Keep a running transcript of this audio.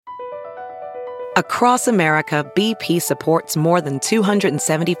Across America, BP supports more than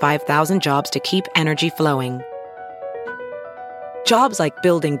 275,000 jobs to keep energy flowing. Jobs like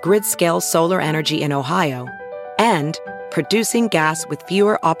building grid-scale solar energy in Ohio and producing gas with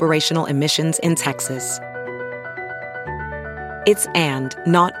fewer operational emissions in Texas. It's and,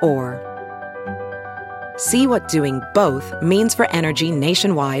 not or. See what doing both means for energy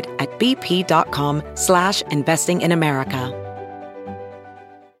nationwide at bp.com/investing in America.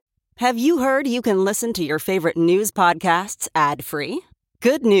 Have you heard you can listen to your favorite news podcasts ad-free?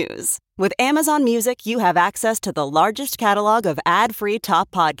 Good news. With Amazon Music, you have access to the largest catalog of ad-free top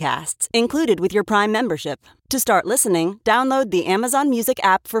podcasts included with your Prime membership. To start listening, download the Amazon Music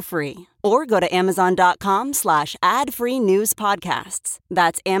app for free or go to amazon.com/ad-free news podcasts.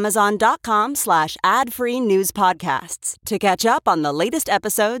 That's amazon.com/ad-free news podcasts to catch up on the latest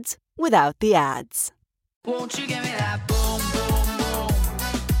episodes without the ads. Won't you give me that boom, boom, boom?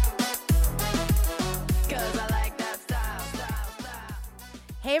 'Cause I like that style.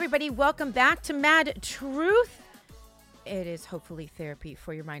 Hey everybody, welcome back to Mad Truth. It is hopefully therapy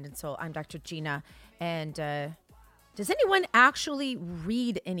for your mind and soul. I'm Dr. Gina, and does anyone actually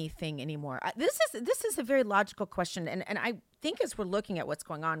read anything anymore? This is a very logical question, and I think as we're looking at what's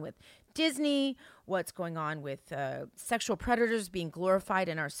going on with Disney, what's going on with sexual predators being glorified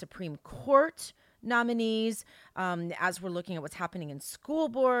in our Supreme Court nominees, as we're looking at what's happening in school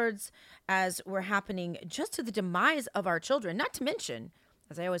boards, as we're happening just to the demise of our children, not to mention,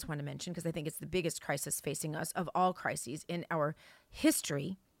 as I always want to mention, because I think it's the biggest crisis facing us of all crises in our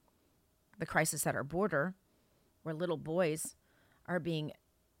history, the crisis at our border, where little boys are being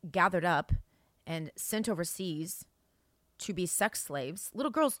gathered up and sent overseas to be sex slaves.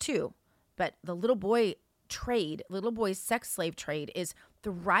 Little girls too, but the little boy sex slave trade is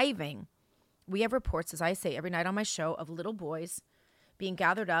thriving. We have reports, as I say every night on my show, of little boys being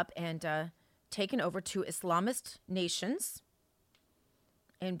gathered up and taken over to Islamist nations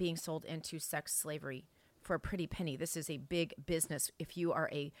and being sold into sex slavery for a pretty penny. This is a big business if you are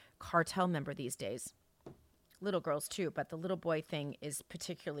a cartel member these days. Little girls too, but the little boy thing is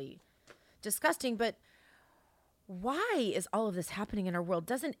particularly disgusting. But why is all of this happening in our world?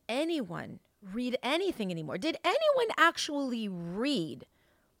 Doesn't anyone read anything anymore? Did anyone actually read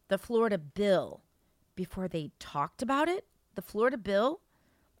the Florida bill before they talked about it? The Florida bill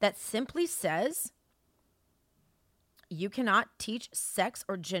that simply says you cannot teach sex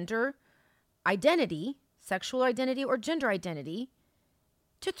or gender identity, sexual identity or gender identity,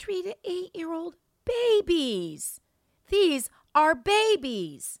 to 3 to 8-year-old babies. These are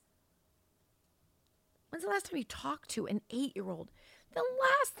babies. When's the last time you talked to an 8-year-old? The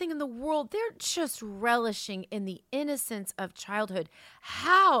last thing in the world, they're just relishing in the innocence of childhood.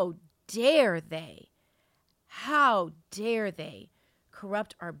 How dare they? How dare they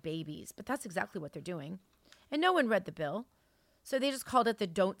corrupt our babies? But that's exactly what they're doing. And no one read the bill, so they just called it the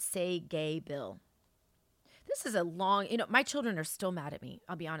Don't Say Gay bill. This is a long, my children are still mad at me,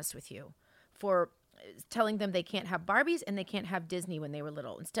 I'll be honest with you, for telling them they can't have Barbies and they can't have Disney when they were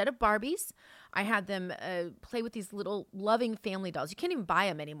little. Instead of Barbies, I had them play with these little loving family dolls. You can't even buy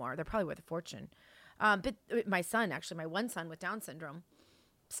them anymore. They're probably worth a fortune. But my son, actually, my one son with Down syndrome,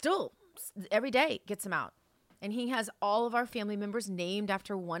 still every day gets them out. And he has all of our family members named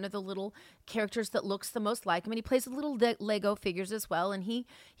after one of the little characters that looks the most like him. And he plays with little Lego figures as well. And he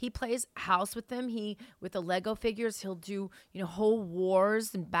plays house with them. With the Lego figures, he'll do, whole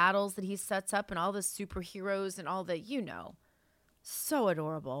wars and battles that he sets up and all the superheroes and all the, So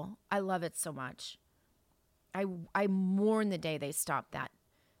adorable. I love it so much. I mourn the day they stop that.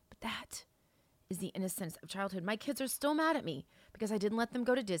 But that is the innocence of childhood. My kids are still mad at me because I didn't let them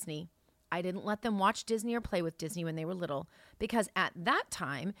go to Disney. I didn't let them watch Disney or play with Disney when they were little because at that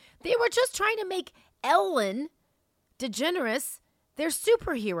time, they were just trying to make Ellen DeGeneres their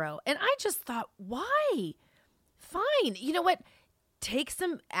superhero. And I just thought, why? Fine. You know what? Take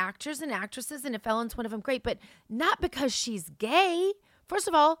some actors and actresses, and if Ellen's one of them, great, but not because she's gay. First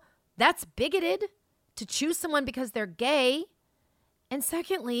of all, that's bigoted to choose someone because they're gay. And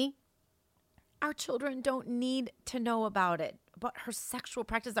secondly, our children don't need to know about it. But her sexual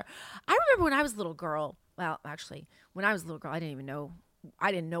practice. I remember when I was a little girl. Well, actually, when I was a little girl, I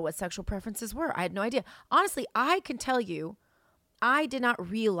didn't know what sexual preferences were. I had no idea. Honestly, I can tell you, I did not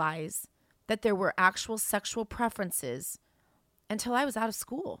realize that there were actual sexual preferences until I was out of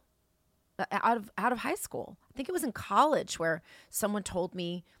school, out of high school. I think it was in college where someone told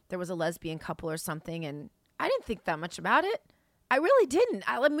me there was a lesbian couple or something, and I didn't think that much about it. I really didn't.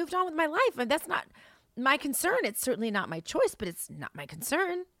 I moved on with my life, and that's not my concern. It's certainly not my choice, but it's not my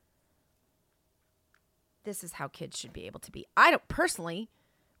concern. This is how kids should be able to be. I don't personally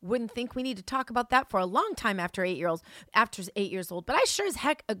Wouldn't think we need to talk about that for a long time after 8 years old. But I sure as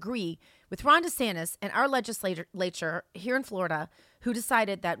heck agree with Ron DeSantis and our legislature here in Florida, who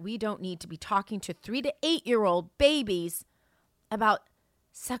decided that we don't need to be talking to 3 to 8 year old babies about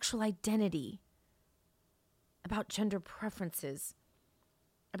sexual identity, about gender preferences,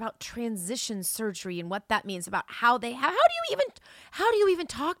 about transition surgery and what that means, about how do you even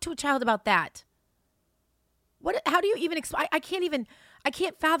talk to a child about that? How do you even explain? I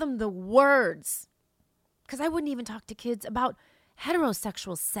can't fathom the words, because I wouldn't even talk to kids about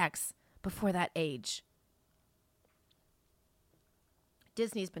heterosexual sex before that age.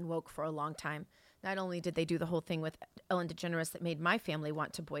 Disney's been woke for a long time. Not only did they do the whole thing with Ellen DeGeneres that made my family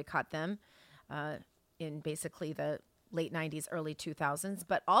want to boycott them in basically the late 90s, early 2000s,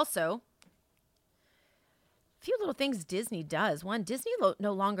 but also a few little things Disney does. One, Disney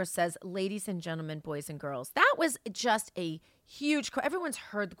no longer says, ladies and gentlemen, boys and girls. That was just a huge quote. Everyone's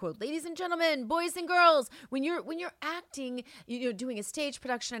heard the quote, ladies and gentlemen, boys and girls. When you're acting, you're doing a stage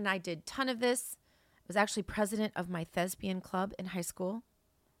production, and I did a ton of this. I was actually president of my thespian club in high school.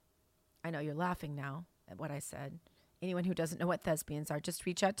 I know you're laughing now at what I said. Anyone who doesn't know what thespians are, just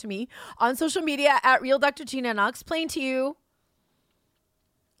reach out to me on social media at Real Dr. Gina, and I'll explain to you.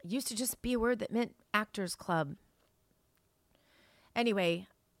 It used to just be a word that meant actors club. Anyway,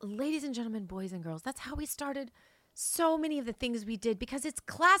 ladies and gentlemen, boys and girls, that's how we started so many of the things we did, because it's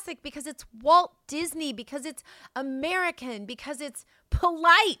classic, because it's Walt Disney, because it's American, because it's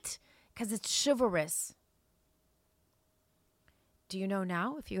polite, because it's chivalrous. Do you know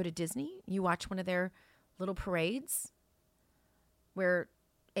now, if you go to Disney, you watch one of their little parades where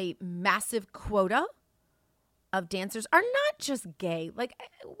a massive quota of dancers are not just gay. Like,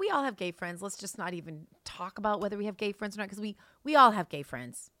 we all have gay friends. Let's just not even talk about whether we have gay friends or not, because we all have gay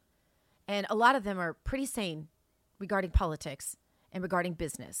friends. And a lot of them are pretty sane regarding politics and regarding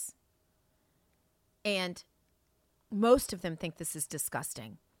business. And most of them think this is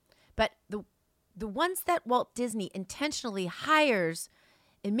disgusting. But the ones that Walt Disney intentionally hires,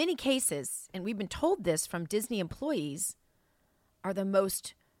 in many cases, and we've been told this from Disney employees, are the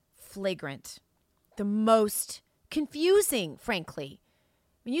most flagrant, the most confusing, frankly.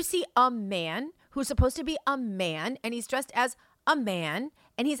 When you see a man who's supposed to be a man, and he's dressed as a man,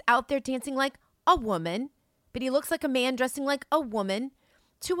 and he's out there dancing like a woman, but he looks like a man dressing like a woman,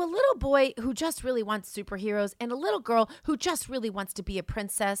 to a little boy who just really wants superheroes and a little girl who just really wants to be a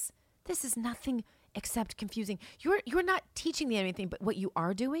princess, this is nothing except confusing. You're not teaching them anything, but what you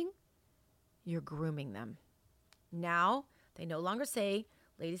are doing, you're grooming them. Now, they no longer say,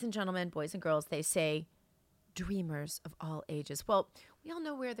 ladies and gentlemen, boys and girls, they say dreamers of all ages. Well, we all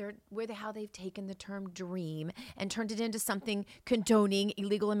know how they've taken the term dream and turned it into something condoning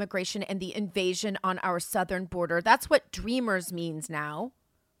illegal immigration and the invasion on our southern border. That's what dreamers means now.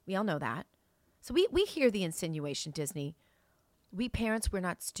 We all know that. So we hear the insinuation, Disney. We parents, we're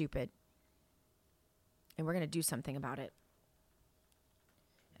not stupid. And we're going to do something about it.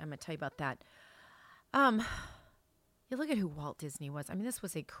 I'm going to tell you about that. You look at who Walt Disney was. I mean, this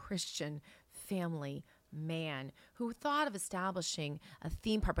was a Christian family man who thought of establishing a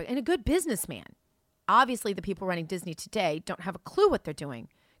theme park, and a good businessman. Obviously, the people running Disney today don't have a clue what they're doing,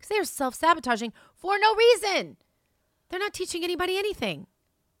 because they are self-sabotaging for no reason. They're not teaching anybody anything.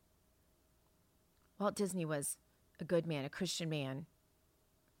 Walt Disney was a good man, a Christian man.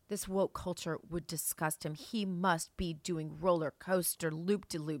 This woke culture would disgust him. He must be doing roller coaster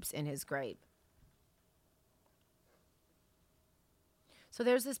loop-de-loops in his grave. So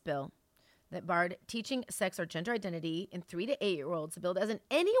there's this bill that barred teaching sex or gender identity in 3 to 8 year olds. The bill doesn't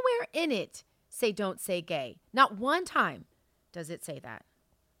anywhere in it say don't say gay. Not one time does it say that.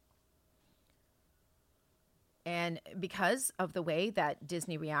 And because of the way that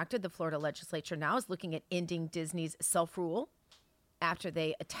Disney reacted, the Florida legislature now is looking at ending Disney's self-rule after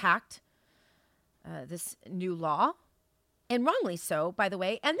they attacked this new law. And wrongly so, by the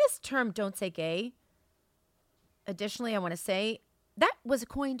way. And this term, don't say gay, additionally, I want to say, that was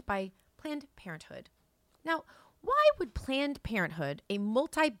coined by Planned Parenthood. Now, why would Planned Parenthood, a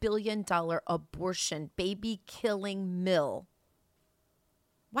multi-billion-dollar abortion baby-killing mill,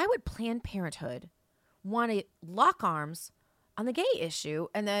 why would Planned Parenthood want to lock arms on the gay issue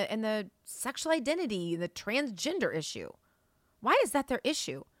and the sexual identity, the transgender issue? Why is that their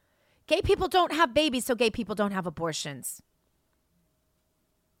issue? Gay people don't have babies, so gay people don't have abortions.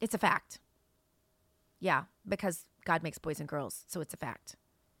 It's a fact. Yeah, because God makes boys and girls, so it's a fact.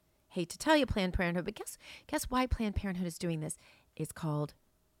 Hate to tell you, Planned Parenthood, but guess why Planned Parenthood is doing this? It's called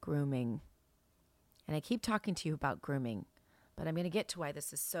grooming. And I keep talking to you about grooming, but I'm going to get to why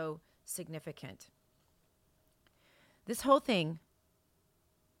this is so significant. This whole thing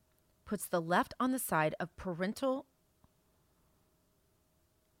puts the left on the side of parental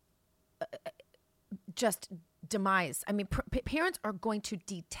just demise. I mean, parents are going to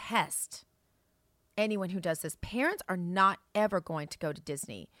detest anyone who does this. Parents are not ever going to go to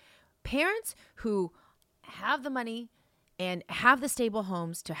Disney. Parents who have the money and have the stable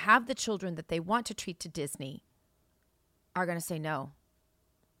homes to have the children that they want to treat to Disney are going to say no.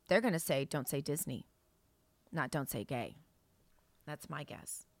 They're going to say, don't say Disney, not don't say gay. That's my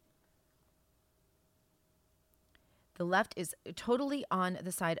guess. The left is totally on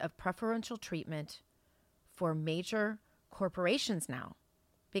the side of preferential treatment for major corporations now,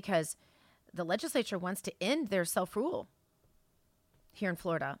 because the legislature wants to end their self-rule here in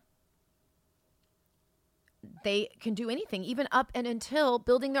Florida. They can do anything, even up and until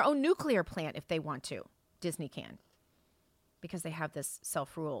building their own nuclear plant if they want to. Disney can, because they have this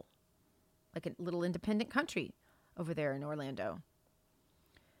self-rule, like a little independent country over there in Orlando.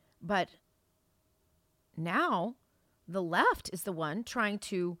 But now the left is the one trying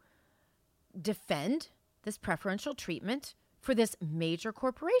to defend this preferential treatment for this major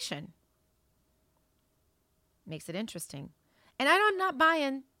corporation. Makes it interesting. And I'm not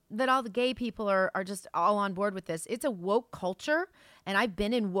buying that all the gay people are just all on board with this. It's a woke culture, and I've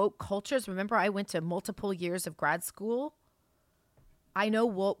been in woke cultures. Remember, I went to multiple years of grad school. I know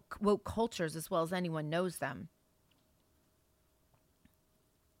woke cultures as well as anyone knows them.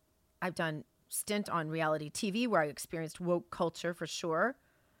 I've done stint on reality TV where I experienced woke culture for sure.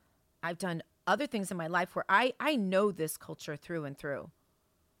 I've done other things in my life where I know this culture through and through.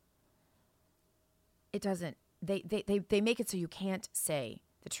 It doesn't, they make it so you can't say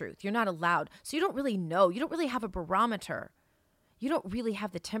the truth. You're not allowed. So you don't really know. You don't really have a barometer. You don't really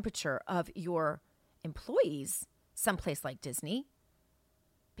have the temperature of your employees someplace like Disney,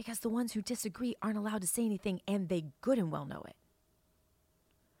 because the ones who disagree aren't allowed to say anything, and they good and well know it.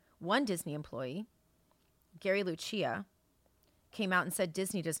 One Disney employee, Gary Lucia, came out and said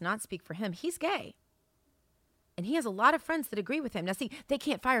Disney does not speak for him. He's gay. And he has a lot of friends that agree with him. Now, see, they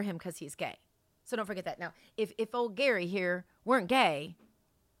can't fire him because he's gay. So don't forget that. Now, if old Gary here weren't gay,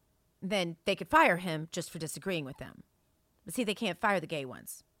 then they could fire him just for disagreeing with them. But see, they can't fire the gay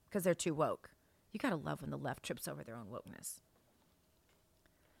ones because they're too woke. You got to love when the left trips over their own wokeness.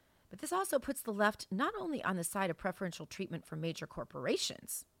 But this also puts the left not only on the side of preferential treatment for major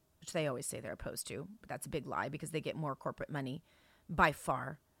corporations, which they always say they're opposed to, but that's a big lie because they get more corporate money by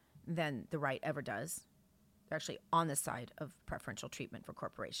far than the right ever does. They're actually on the side of preferential treatment for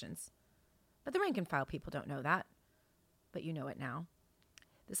corporations. But the rank and file people don't know that, but you know it now.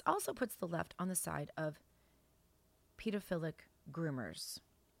 This also puts the left on the side of pedophilic groomers.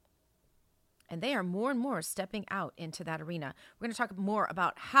 And they are more and more stepping out into that arena. We're going to talk more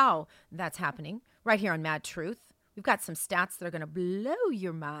about how that's happening right here on Mad Truth. We've got some stats that are going to blow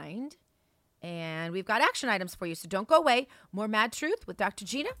your mind. And we've got action items for you, so don't go away. More Mad Truth with Dr.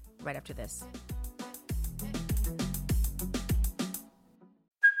 Gina right after this.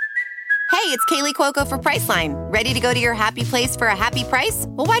 Hey, it's Kaylee Cuoco for Priceline. Ready to go to your happy place for a happy price?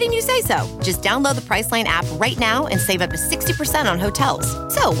 Well, why didn't you say so? Just download the Priceline app right now and save up to 60% on hotels.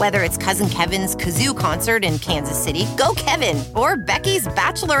 So whether it's Cousin Kevin's Kazoo Concert in Kansas City, go Kevin, or Becky's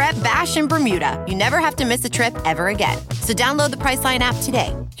Bachelorette Bash in Bermuda, you never have to miss a trip ever again. So download the Priceline app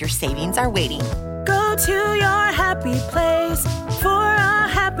today. Your savings are waiting. Go to your happy place for a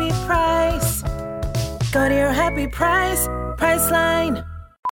happy price. Go to your happy price, Priceline.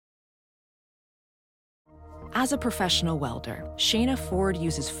 As a professional welder, Shayna Ford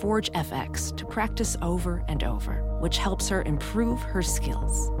uses Forge FX to practice over and over, which helps her improve her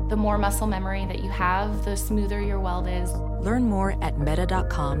skills. The more muscle memory that you have, the smoother your weld is. Learn more at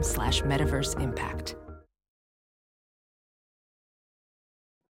meta.com/metaverse impact.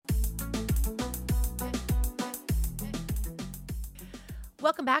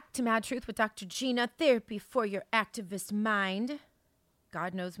 Welcome back to Mad Truth with Dr. Gina, therapy for your activist mind.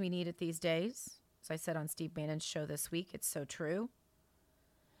 God knows we need it these days. As I said on Steve Bannon's show this week, it's so true.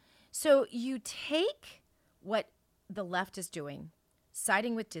 So you take what the left is doing,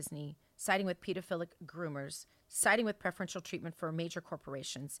 siding with Disney, siding with pedophilic groomers, siding with preferential treatment for major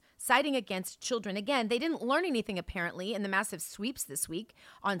corporations, siding against children. Again, they didn't learn anything apparently in the massive sweeps this week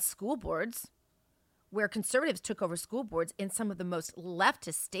on school boards, where conservatives took over school boards in some of the most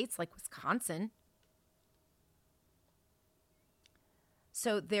leftist states like Wisconsin.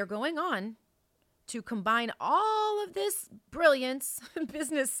 So they're going on to combine all of this brilliance and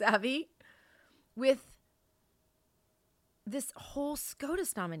business savvy with this whole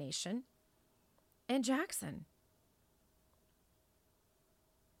SCOTUS nomination and Jackson.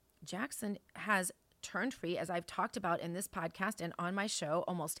 Jackson has turned free, as I've talked about in this podcast and on my show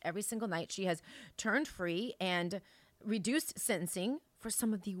almost every single night. She has turned free and reduced sentencing for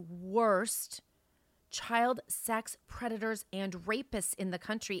some of the worst child sex predators and rapists in the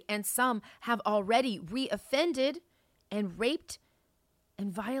country. And some have already reoffended and raped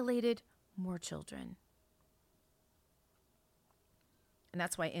and violated more children. And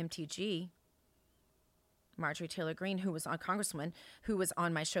that's why MTG, Marjorie Taylor Greene, who was on Congresswoman, who was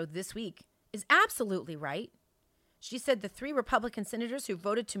on my show this week, is absolutely right. She said the 3 Republican senators who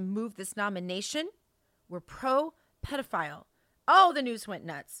voted to move this nomination were pro-pedophile. Oh, the news went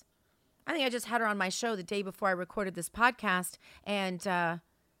nuts. I think I just had her on my show the day before I recorded this podcast, and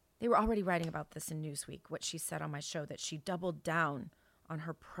they were already writing about this in Newsweek, what she said on my show, that she doubled down on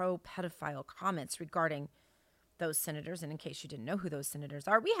her pro-pedophile comments regarding those senators. And in case you didn't know who those senators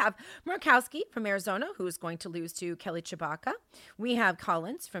are, we have Murkowski from Arizona, who is going to lose to Kelly Tshibaka. We have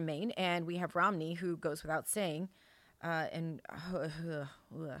Collins from Maine, and we have Romney, who goes without saying. They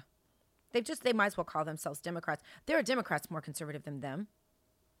might as well call themselves Democrats. There are Democrats more conservative than them.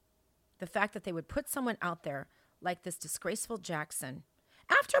 The fact that they would put someone out there like this disgraceful Jackson.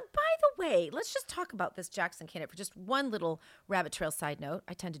 After, by the way, let's just talk about this Jackson candidate for just one little rabbit trail side note.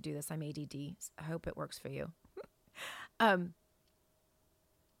 I tend to do this. I'm ADD. I hope it works for you. To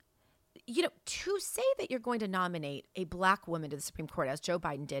say that you're going to nominate a black woman to the Supreme Court, as Joe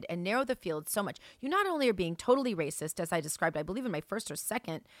Biden did, and narrow the field so much, you not only are being totally racist, as I described, I believe in my first or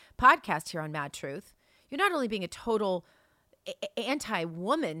second podcast here on Mad Truth, you're not only being a total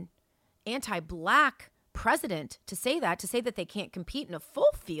anti-woman, anti-black president to say that they can't compete in a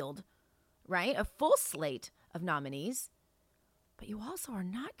full field, right? A full slate of nominees, but you also are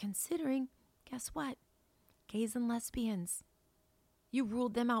not considering, guess what? Gays and lesbians. You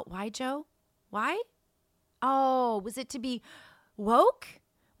ruled them out. Why, Joe? Why? Oh, was it to be woke?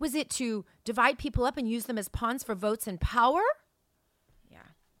 Was it to divide people up and use them as pawns for votes and power? Yeah,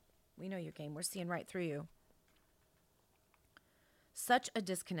 we know your game. We're seeing right through you. Such a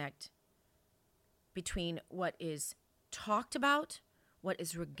disconnect between what is talked about, what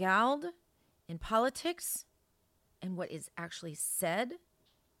is regaled in politics, and what is actually said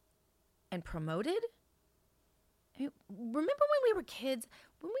and promoted. I mean, remember when we were kids?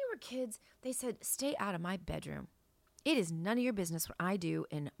 When we were kids, they said, stay out of my bedroom. It is none of your business what I do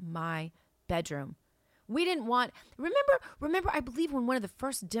in my bedroom. We didn't want, remember, I believe when one of the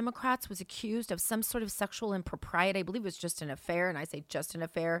first Democrats was accused of some sort of sexual impropriety, I believe it was just an affair, and I say just an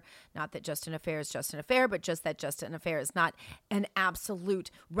affair, not that just an affair is just an affair, but just that just an affair is not an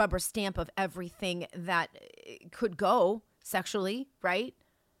absolute rubber stamp of everything that could go sexually, right?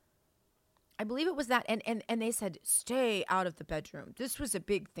 I believe it was that, and they said, stay out of the bedroom. This was a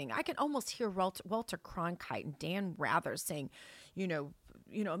big thing. I can almost hear Walter Cronkite and Dan Rather saying, you know,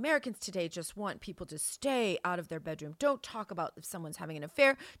 Americans today just want people to stay out of their bedroom. Don't talk about if someone's having an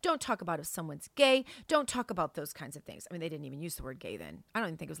affair. Don't talk about if someone's gay. Don't talk about those kinds of things. I mean, they didn't even use the word gay then. I don't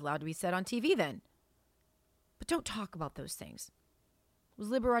even think it was allowed to be said on TV then. But don't talk about those things. Was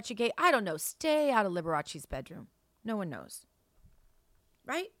Liberace gay? I don't know. Stay out of Liberace's bedroom. No one knows.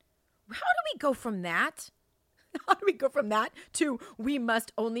 Right? How do we go from that? How do we go from that to we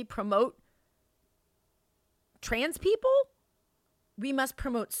must only promote trans people? We must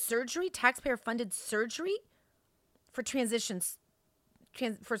promote surgery, taxpayer-funded surgery for transitions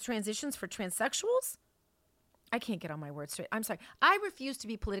for transsexuals? I can't get on my words straight. I'm sorry. I refuse to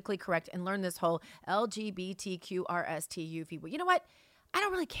be politically correct and learn this whole LGBTQRSTUV. You know what? I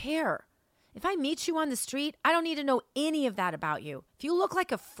don't really care. If I meet you on the street, I don't need to know any of that about you. If you look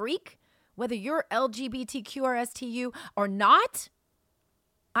like a freak, whether you're LGBTQRSTU or not,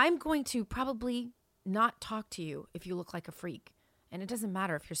 I'm going to probably not talk to you if you look like a freak. And it doesn't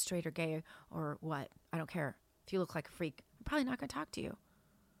matter if you're straight or gay or what. I don't care. If you look like a freak, I'm probably not going to talk to you.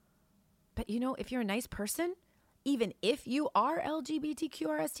 But if you're a nice person, even if you are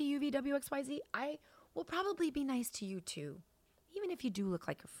LGBTQRSTUVWXYZ, I will probably be nice to you too, even if you do look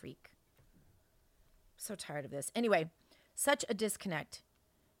like a freak. So tired of this. Anyway, such a disconnect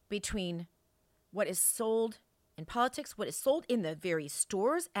between what is sold in politics, what is sold in the very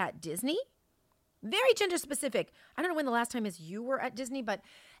stores at Disney. Very gender specific. I don't know when the last time is you were at Disney, but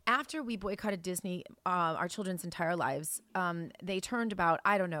after we boycotted Disney, our children's entire lives, they turned about,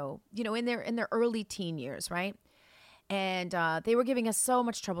 I don't know, in their early teen years, right? And they were giving us so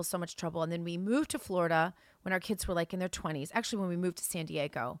much trouble. And then we moved to Florida when our kids were like in their 20s. Actually, when we moved to San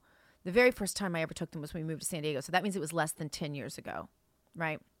Diego, the very first time I ever took them was when we moved to San Diego. So that means it was less than 10 years ago,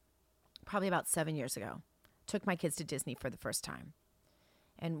 right? Probably about 7 years ago. Took my kids to Disney for the first time.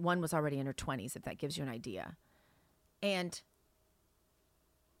 And one was already in her 20s, if that gives you an idea. And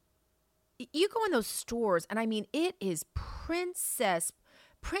You go in those stores, and I mean, it is Princess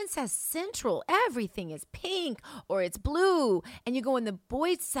Central. Everything is pink or it's blue. And you go in the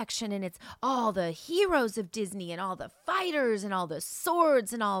boys section, and it's all the heroes of Disney and all the fighters and all the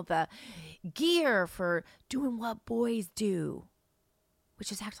swords and all the gear for doing what boys do,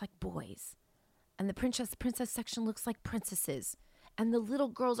 which is act like boys. And the princess section looks like princesses. And the little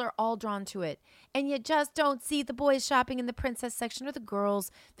girls are all drawn to it. And you just don't see the boys shopping in the princess section or the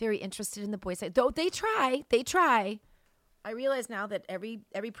girls very interested in the boys section. Though they try. I realize now that every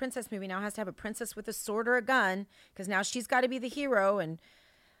princess movie now has to have a princess with a sword or a gun, because now she's got to be the hero. And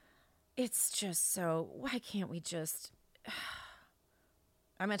it's just so, why can't we just...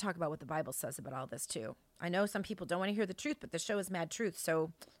 I'm going to talk about what the Bible says about all this too. I know some people don't want to hear the truth, but the show is Mad Truth,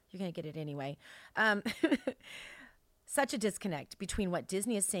 so you're going to get it anyway. Such a disconnect between what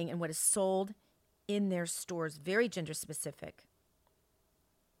Disney is saying and what is sold in their stores. Very gender specific.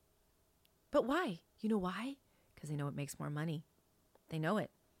 But why? You know why? Because they know it makes more money. They know it.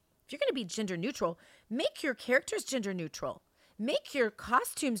 If you're going to be gender neutral, make your characters gender neutral. Make your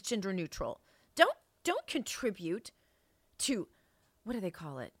costumes gender neutral. Don't contribute to, what do they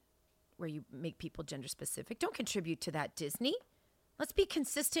call it, where you make people gender specific? Don't contribute to that, Disney. Let's be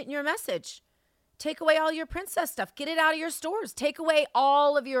consistent in your message. Take away all your princess stuff. Get it out of your stores. Take away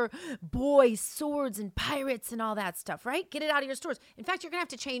all of your boy swords and pirates and all that stuff, right? Get it out of your stores. In fact, you're going to have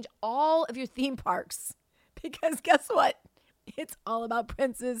to change all of your theme parks, because guess what? It's all about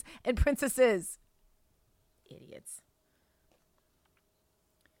princes and princesses. Idiots.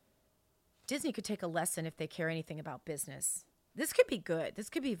 Disney could take a lesson if they care anything about business. This could be good. This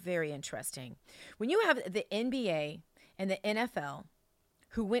could be very interesting. When you have the NBA and the NFL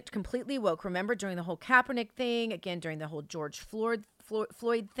who went completely woke, remember during the whole Kaepernick thing, again during the whole George Floyd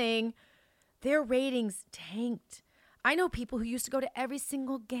thing, their ratings tanked. I know people who used to go to every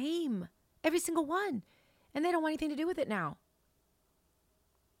single game, every single one, and they don't want anything to do with it now.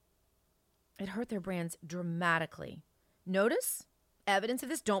 It hurt their brands dramatically. Notice evidence of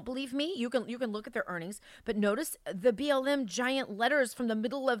this. Don't believe me? You can look at their earnings, but notice the BLM giant letters from the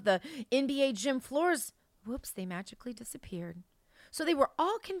middle of the NBA gym floors. Whoops, they magically disappeared. So they were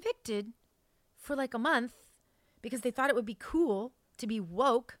all convicted for like a month because they thought it would be cool to be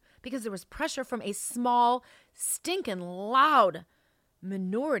woke, because there was pressure from a small, stinking loud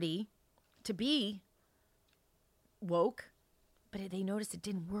minority to be woke. But they noticed it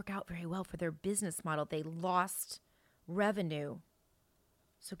didn't work out very well for their business model. They lost revenue.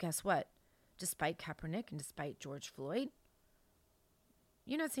 So guess what? Despite Kaepernick and despite George Floyd,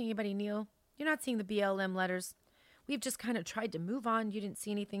 you're not seeing anybody kneel. You're not seeing the BLM letters. We've just kind of tried to move on. You didn't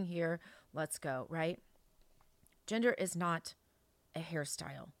see anything here. Let's go, right? Gender is not a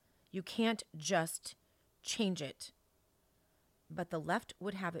hairstyle. You can't just change it. But the left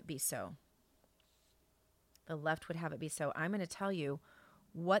would have it be so. The left would have it be so. I'm going to tell you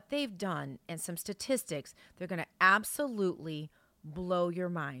what they've done and some statistics. They're going to absolutely blow your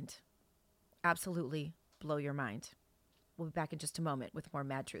mind. Absolutely blow your mind. We'll be back in just a moment with more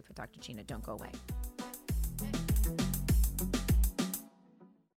Mad Truth with Dr. Gina. Don't go away.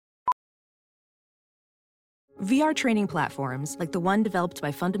 VR training platforms, like the one developed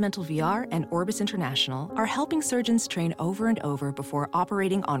by Fundamental VR and Orbis International, are helping surgeons train over and over before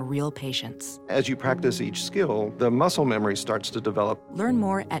operating on real patients. As you practice each skill, the muscle memory starts to develop. Learn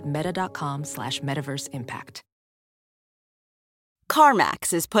more at meta.com/metaverseimpact.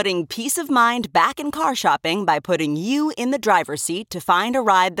 CarMax is putting peace of mind back in car shopping by putting you in the driver's seat to find a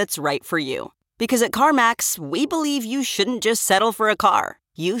ride that's right for you. Because at CarMax, we believe you shouldn't just settle for a car.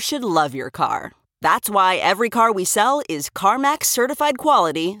 You should love your car. That's why every car we sell is CarMax certified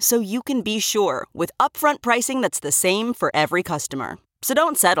quality, so you can be sure with upfront pricing that's the same for every customer. So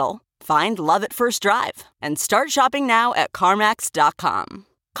don't settle. Find love at first drive and start shopping now at CarMax.com.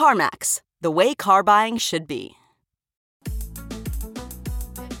 CarMax, the way car buying should be.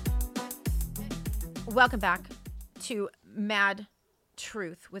 Welcome back to Mad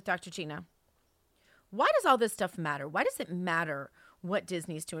Truth with Dr. Gina. Why does all this stuff matter? Why does it matter what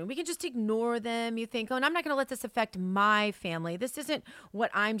Disney's doing? We can just ignore them. You think, oh, and I'm not going to let this affect my family. This isn't what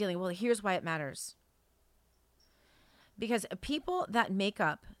I'm dealing with. Well, here's why it matters. Because people that make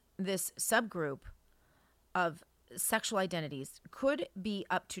up this subgroup of sexual identities could be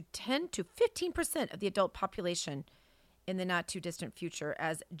up to 10 to 15% of the adult population in the not too distant future,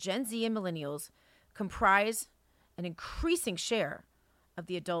 as Gen Z and millennials comprise an increasing share of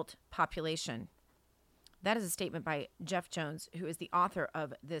the adult population. That is a statement by Jeff Jones, who is the author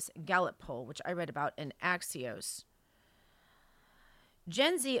of this Gallup poll, which I read about in Axios.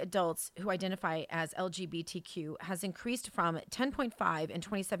 Gen Z adults who identify as LGBTQ has increased from 10.5 in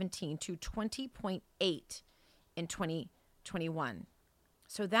 2017 to 20.8 in 2021.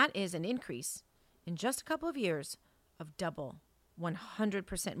 So that is an increase in just a couple of years of double,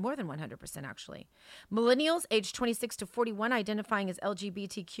 100%, more than 100% actually. Millennials aged 26 to 41 identifying as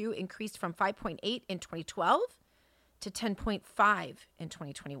LGBTQ increased from 5.8 in 2012 to 10.5 in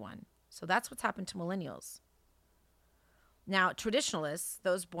 2021. So that's what's happened to millennials. Now, traditionalists,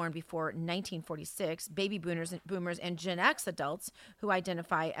 those born before 1946, baby boomers, and Gen X adults who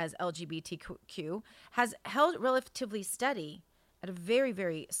identify as LGBTQ has held relatively steady at a very,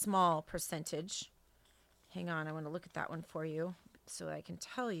 very small percentage. Hang on, I want to look at that one for you so that I can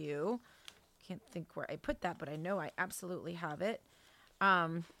tell you. Can't think where I put that, but I know I absolutely have it.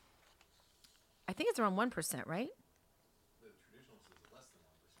 I think it's around 1%, right?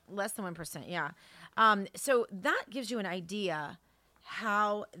 Less than 1%, yeah. So that gives you an idea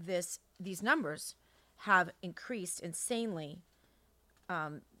how these numbers have increased insanely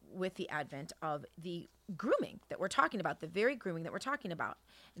with the advent of the grooming that we're talking about, the very grooming that we're talking about.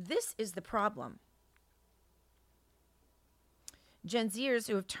 This is the problem. Gen Zers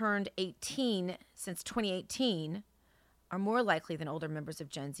who have turned 18 since 2018 are more likely than older members of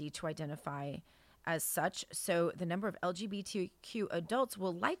Gen Z to identify as such. So the number of LGBTQ adults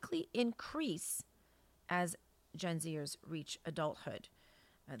will likely increase as Gen Zers reach adulthood.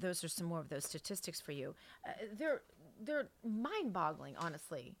 Those are some more of those statistics for you. They're mind-boggling,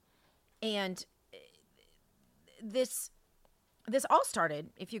 honestly. And this all started,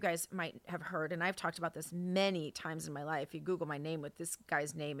 if you guys might have heard, and I've talked about this many times in my life. You Google my name with this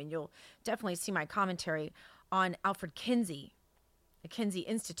guy's name, and you'll definitely see my commentary on Alfred Kinsey, the Kinsey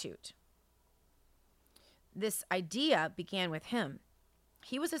Institute. This idea began with him.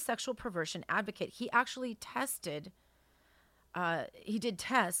 He was a sexual perversion advocate. He actually did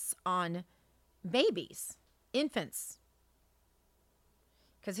tests on babies, infants,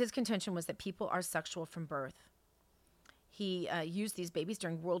 because his contention was that people are sexual from birth. He used these babies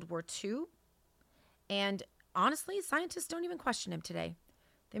during World War II, and honestly, scientists don't even question him today.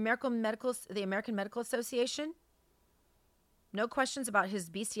 The American Medical Association, no questions about his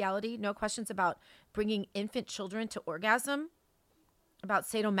bestiality, no questions about bringing infant children to orgasm, about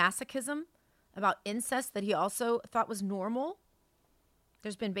sadomasochism, about incest that he also thought was normal.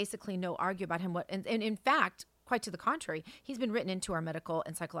 There's been basically no argue about him. And in fact, quite to the contrary, he's been written into our medical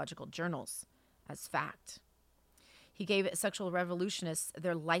and psychological journals as fact. He gave sexual revolutionists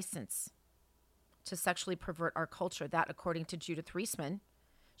their license to sexually pervert our culture. That, according to Judith Reisman,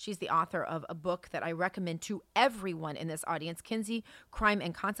 she's the author of a book that I recommend to everyone in this audience, Kinsey, Crime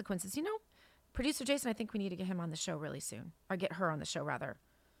and Consequences. You know, producer Jason, I think we need to get him on the show really soon. Or get her on the show, rather.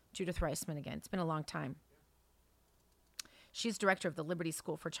 Judith Reisman again. It's been a long time. She's director of the Liberty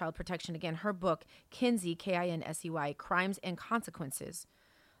School for Child Protection. Again, her book, Kinsey, Kinsey, Crimes and Consequences,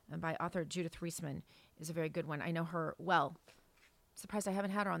 by author Judith Reisman, is a very good one. I know her well. Surprised I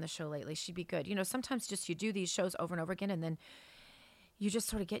haven't had her on the show lately. She'd be good. You know, sometimes just you do these shows over and over again, and then you just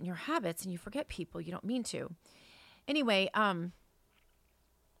sort of get in your habits and you forget people. You don't mean to. Anyway,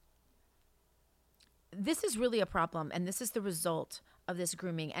 this is really a problem, and this is the result of this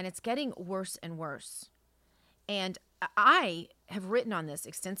grooming, and it's getting worse and worse. And I have written on this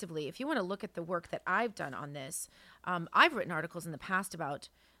extensively. If you want to look at the work that I've done on this, I've written articles in the past about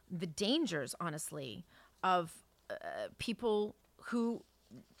the dangers, honestly, of people who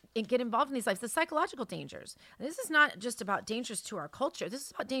get involved in these lives, the psychological dangers. And this is not just about dangers to our culture. This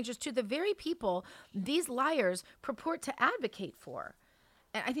is about dangers to the very people these liars purport to advocate for.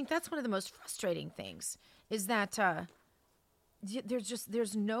 And I think that's one of the most frustrating things is that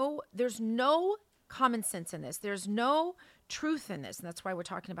there's no common sense in this. There's no truth in this. And that's why we're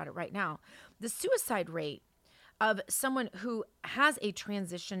talking about it right now. The suicide rate of someone who has a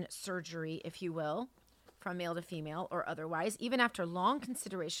transition surgery, if you will, from male to female or otherwise, even after long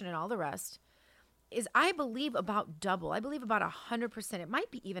consideration and all the rest, is, I believe, about double. I believe about 100%. It might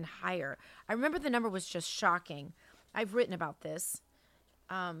be even higher. I remember the number was just shocking. I've written about this.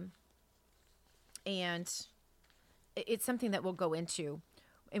 And it's something that we'll go into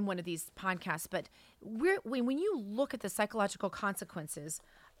in one of these podcasts. But when you look at the psychological consequences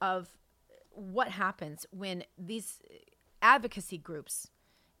of what happens when these advocacy groups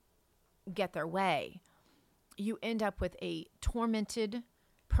get their way, you end up with a tormented,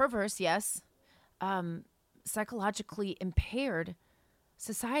 perverse, yes, psychologically impaired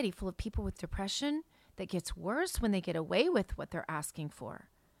society full of people with depression that gets worse when they get away with what they're asking for.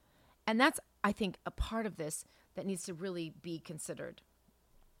 And that's, I think, a part of this that needs to really be considered.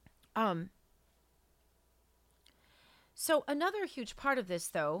 So another huge part of this,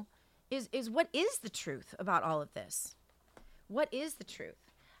 though, is what is the truth about all of this? What is the truth?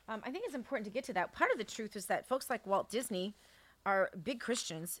 I think it's important to get to that. Part of the truth is that folks like Walt Disney are big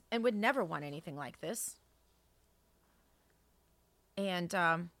Christians and would never want anything like this. And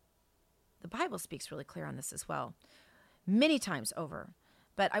the Bible speaks really clear on this as well, many times over.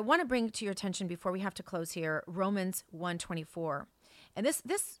 But I want to bring to your attention before we have to close here, Romans 1:24. And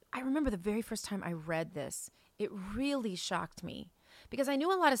this, I remember the very first time I read this, it really shocked me because I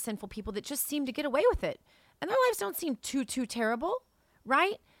knew a lot of sinful people that just seem to get away with it. And their lives don't seem too terrible,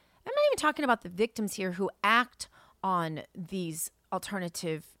 right? I'm not even talking about the victims here who act on these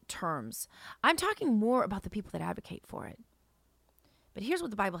alternative terms. I'm talking more about the people that advocate for it. But here's what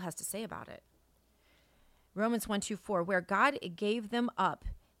the Bible has to say about it. Romans 1:24, where God gave them up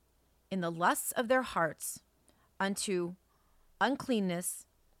in the lusts of their hearts unto uncleanness,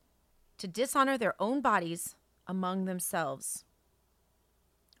 to dishonor their own bodies among themselves.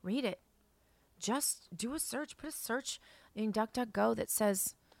 Read it. Just do a search. Put a search in DuckDuckGo that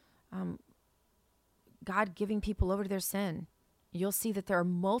says God giving people over to their sin. You'll see that there are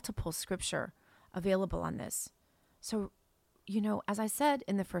multiple scripture available on this. So, as I said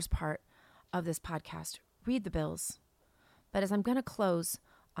in the first part of this podcast, read the bills. But as I'm going to close,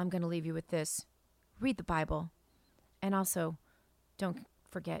 I'm going to leave you with this. Read the Bible. And also, don't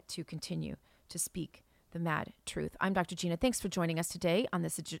forget to continue to speak the mad truth. I'm Dr. Gina. Thanks for joining us today on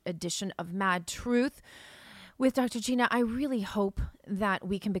this edition of Mad Truth with Dr. Gina. I really hope that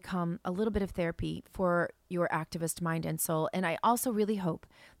we can become a little bit of therapy for your activist mind and soul. And I also really hope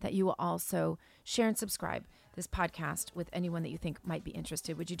that you will also share and subscribe this podcast with anyone that you think might be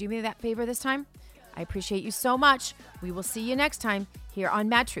interested. Would you do me that favor this time? I appreciate you so much. We will see you next time here on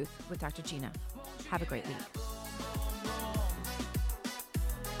Mad Truth with Dr. Gina. Have a great week.